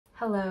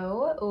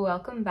Hello,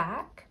 welcome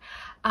back.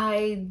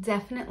 I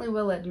definitely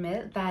will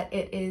admit that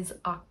it is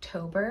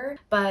October,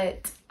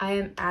 but I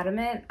am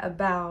adamant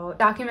about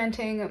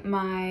documenting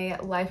my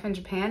life in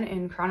Japan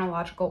in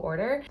chronological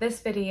order. This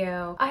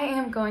video, I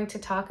am going to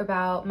talk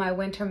about my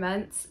winter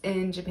months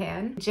in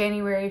Japan,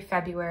 January,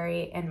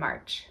 February, and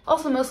March.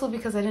 Also mostly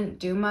because I didn't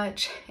do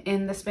much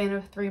in the span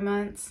of 3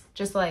 months,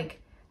 just like,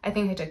 I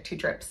think I took 2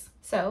 trips.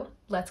 So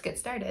let's get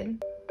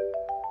started.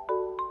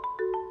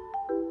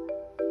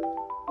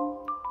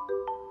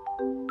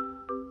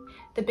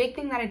 The big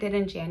thing that I did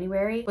in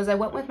January was I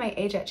went with my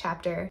AJET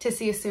chapter to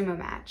see a sumo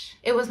match.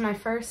 It was my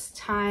first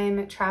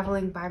time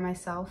traveling by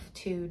myself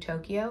to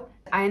Tokyo.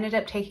 I ended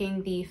up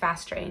taking the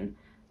fast train,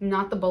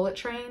 not the bullet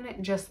train,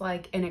 just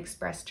like an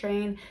express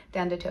train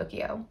down to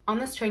Tokyo. On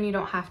this train, you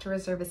don't have to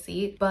reserve a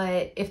seat,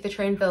 but if the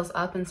train fills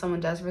up and someone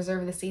does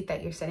reserve the seat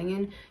that you're sitting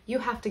in, you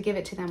have to give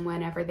it to them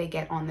whenever they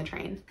get on the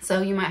train.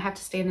 So you might have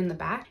to stand in the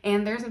back,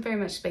 and there isn't very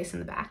much space in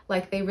the back.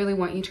 Like, they really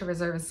want you to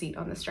reserve a seat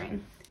on this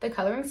train. The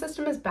coloring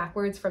system is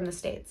backwards from the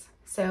States.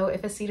 So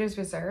if a seat is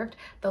reserved,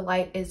 the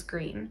light is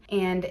green.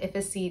 And if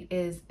a seat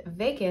is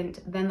vacant,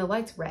 then the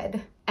light's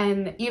red.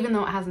 And even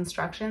though it has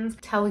instructions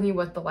telling you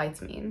what the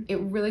lights mean, it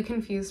really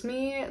confused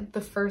me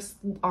the first,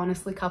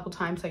 honestly, couple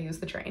times I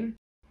used the train.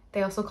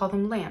 They also call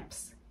them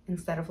lamps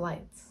instead of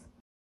lights.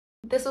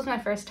 This was my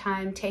first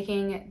time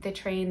taking the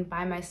train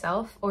by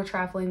myself or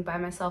traveling by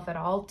myself at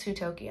all to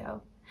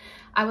Tokyo.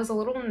 I was a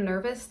little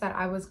nervous that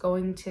I was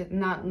going to,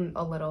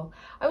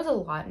 I was a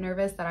lot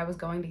nervous that I was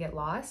going to get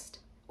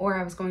lost or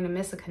I was going to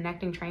miss a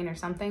connecting train or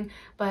something,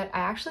 but I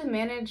actually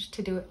managed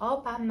to do it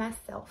all by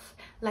myself,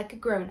 like a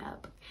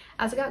grown-up.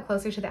 As I got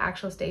closer to the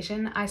actual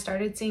station, I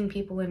started seeing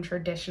people in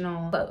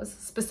traditional clothes,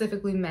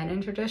 specifically men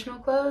in traditional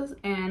clothes,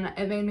 and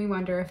it made me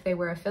wonder if they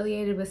were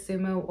affiliated with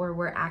sumo or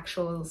were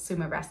actual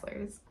sumo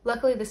wrestlers.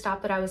 Luckily, the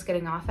stop that I was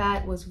getting off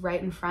at was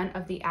right in front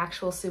of the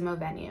actual sumo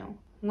venue.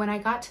 When I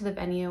got to the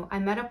venue, I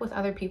met up with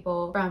other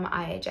people from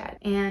IAJET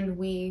and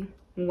we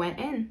went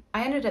in.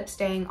 I ended up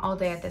staying all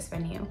day at this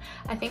venue.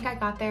 I think I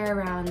got there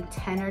around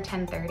 10 or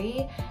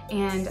 10:30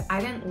 and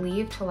I didn't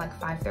leave till like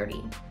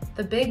 5:30.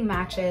 The big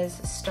matches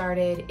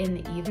started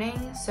in the evening,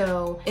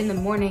 so in the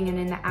morning and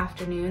in the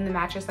afternoon, the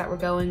matches that were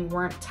going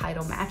weren't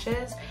title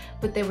matches,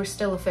 but they were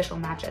still official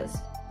matches.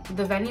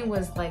 The venue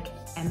was like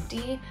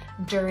empty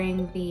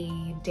during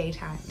the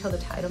daytime until the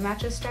title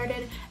matches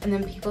started, and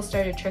then people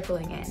started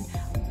trickling in.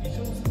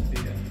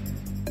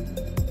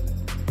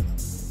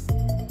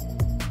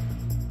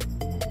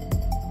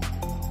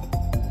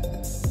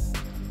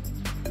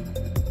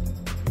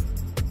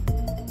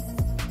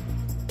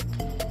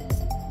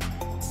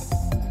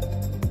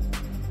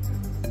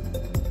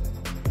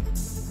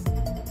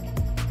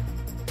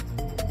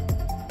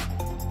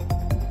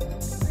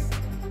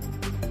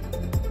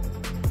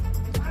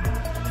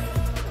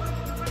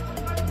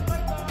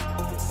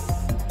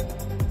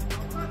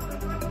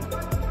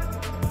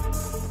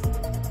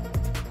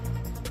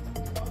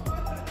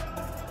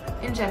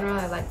 In general,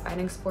 I like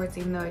fighting sports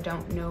even though I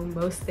don't know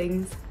most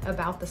things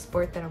about the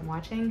sport that I'm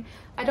watching.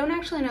 I don't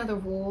actually know the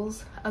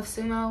rules of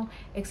sumo,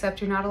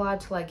 except you're not allowed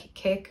to like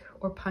kick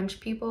or punch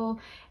people,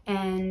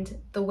 and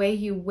the way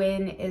you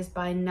win is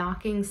by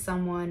knocking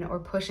someone or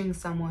pushing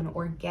someone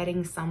or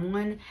getting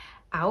someone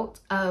out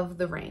of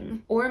the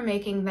ring or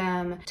making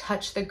them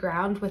touch the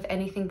ground with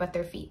anything but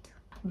their feet.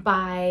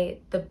 By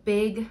the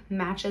big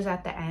matches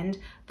at the end,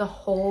 the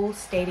whole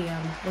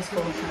stadium was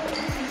full of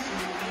people.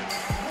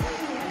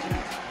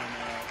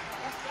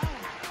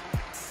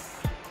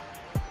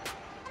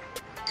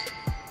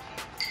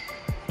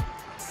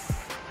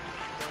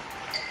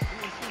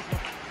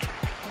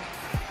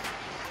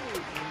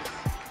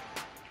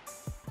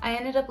 I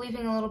ended up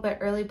leaving a little bit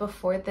early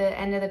before the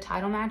end of the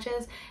title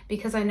matches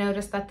because I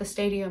noticed that the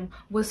stadium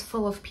was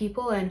full of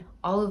people and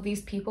all of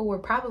these people were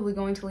probably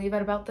going to leave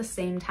at about the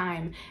same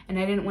time, and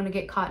I didn't want to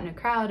get caught in a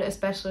crowd,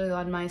 especially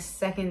on my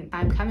second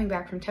time coming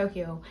back from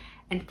Tokyo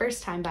and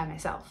first time by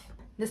myself.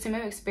 The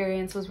sumo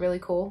experience was really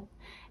cool,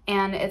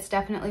 and it's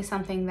definitely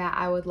something that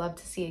I would love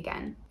to see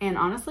again, and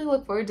honestly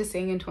look forward to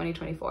seeing in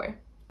 2024.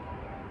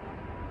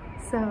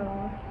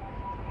 So,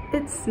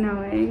 it's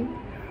snowing.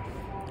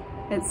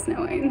 It's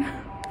snowing.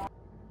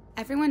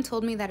 Everyone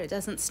told me that it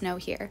doesn't snow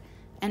here,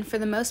 and for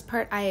the most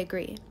part I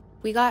agree.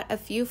 We got a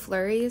few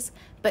flurries,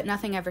 but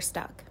nothing ever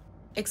stuck.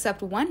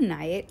 Except one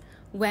night,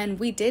 when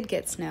we did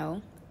get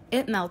snow,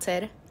 it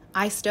melted,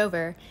 iced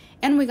over,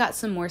 and we got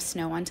some more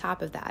snow on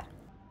top of that.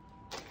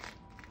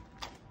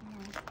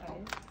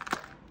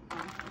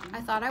 I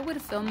thought I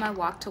would film my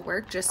walk to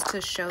work just to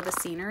show the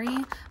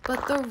scenery,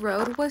 but the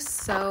road was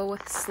so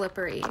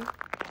slippery.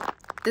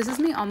 This is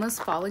me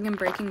almost falling and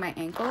breaking my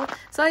ankle,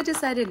 so I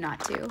decided not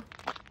to.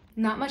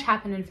 Not much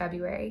happened in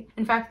February.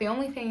 In fact, the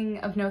only thing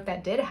of note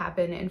that did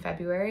happen in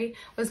February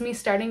was me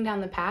starting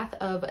down the path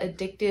of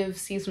addictive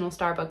seasonal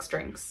Starbucks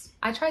drinks.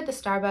 I tried the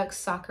Starbucks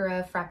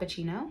Sakura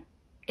Frappuccino.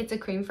 It's a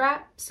cream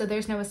frap, so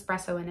there's no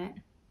espresso in it.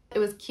 It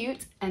was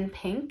cute and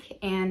pink,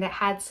 and it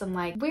had some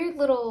like weird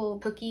little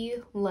cookie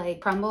like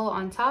crumble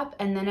on top,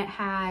 and then it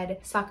had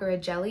sakura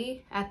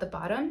jelly at the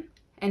bottom.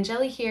 And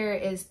jelly here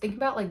is, think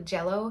about like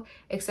Jell-O,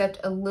 except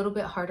a little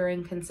bit harder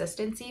in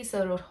consistency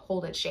so it'll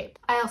hold its shape.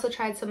 I also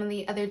tried some of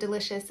the other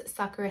delicious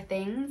sakura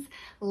things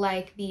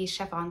like the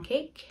chiffon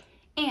cake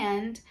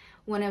and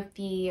one of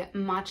the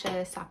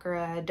matcha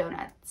sakura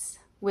donuts,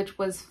 which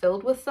was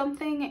filled with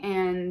something.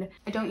 And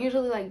I don't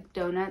usually like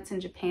donuts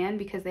in Japan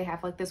because they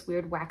have like this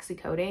weird waxy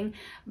coating,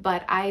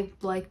 but I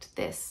liked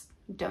this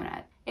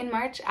donut. In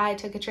March, I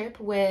took a trip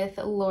with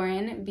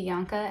Lauren,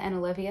 Bianca, and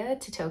Olivia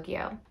to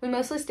Tokyo. We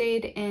mostly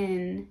stayed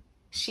in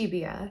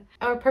Shibuya.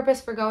 Our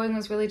purpose for going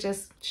was really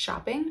just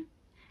shopping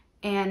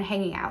and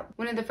hanging out.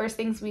 One of the first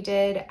things we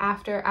did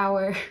after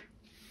our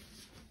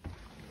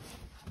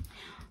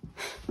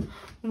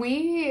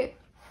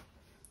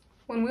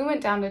when we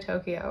went down to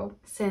Tokyo,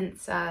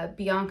 since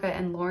Bianca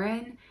and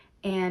Lauren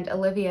and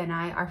Olivia and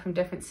I are from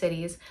different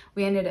cities,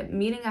 we ended up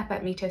meeting up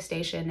at Mito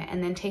Station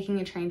and then taking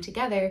a train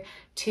together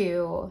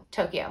to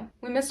Tokyo.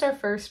 We missed our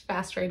first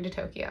fast train to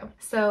Tokyo.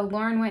 So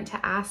Lauren went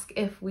to ask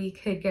if we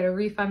could get a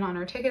refund on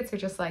our tickets or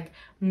just like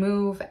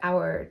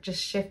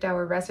just shift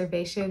our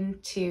reservation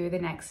to the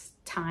next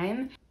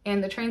time.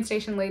 And the train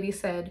station lady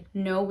said,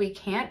 no, we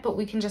can't, but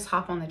we can just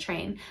hop on the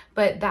train.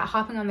 But that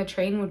hopping on the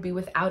train would be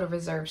without a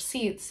reserved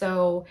seat.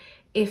 So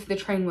if the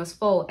train was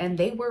full, and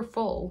they were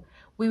full,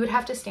 we would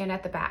have to stand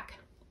at the back.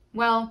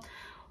 Well,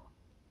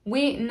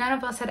 none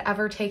of us had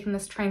ever taken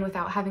this train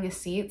without having a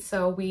seat,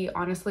 so we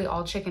honestly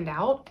all chickened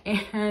out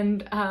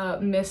and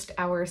missed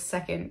our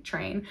second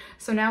train.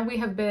 So now we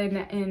have been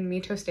in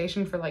Mito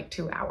Station for like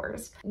 2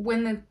 hours.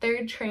 When the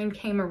third train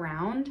came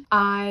around,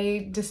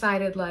 I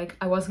decided like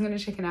I wasn't gonna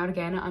chicken out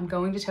again. I'm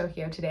going to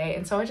Tokyo today.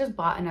 And so I just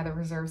bought another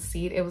reserved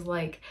seat. It was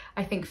like,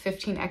 I think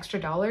 $15 extra,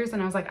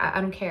 and I was like, I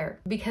don't care.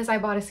 Because I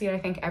bought a seat, I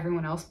think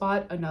everyone else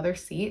bought another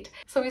seat.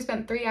 So we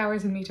spent 3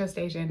 hours in Mito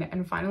Station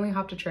and finally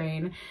hopped a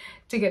train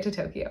to get to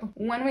Tokyo.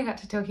 When we got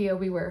to Tokyo,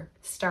 we were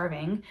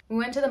starving. We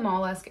went to the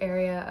mall-esque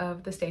area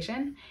of the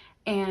station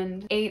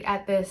and ate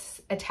at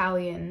this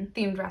Italian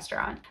themed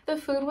restaurant. The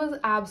food was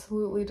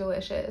absolutely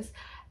delicious.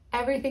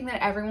 Everything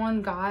that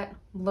everyone got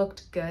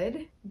looked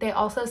good. They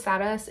also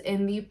sat us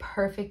in the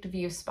perfect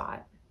view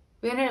spot.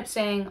 We ended up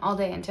staying all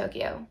day in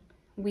Tokyo.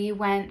 We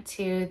went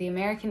to the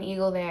American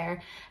Eagle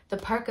there, the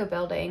Parco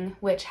building,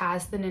 which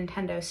has the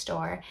Nintendo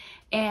store,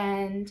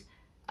 and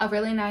a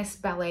really nice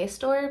ballet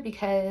store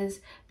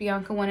because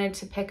Bianca wanted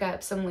to pick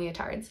up some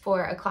leotards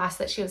for a class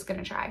that she was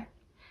going to try.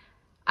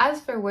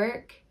 As for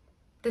work,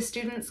 the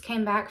students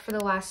came back for the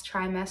last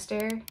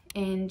trimester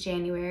in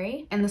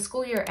January, and the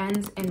school year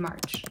ends in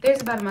March.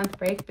 There's about a month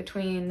break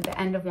between the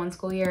end of one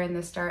school year and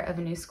the start of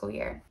a new school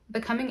year.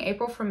 The coming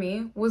April for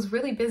me was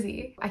really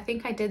busy. I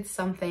think I did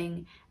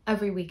something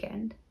every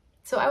weekend.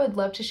 So I would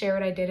love to share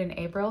what I did in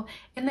April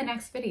in the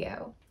next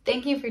video.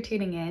 Thank you for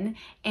tuning in,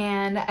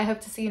 and I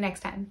hope to see you next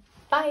time.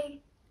 Bye!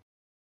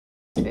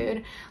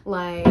 Food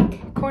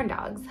like corn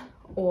dogs,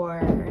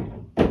 or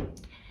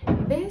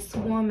this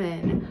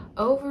woman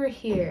over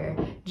here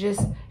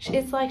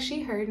it's like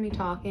she heard me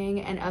talking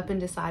and up and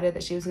decided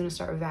that she was going to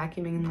start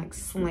vacuuming and like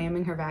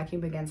slamming her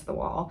vacuum against the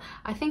wall.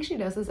 I think she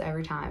does this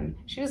every time.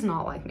 She does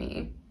not like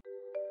me.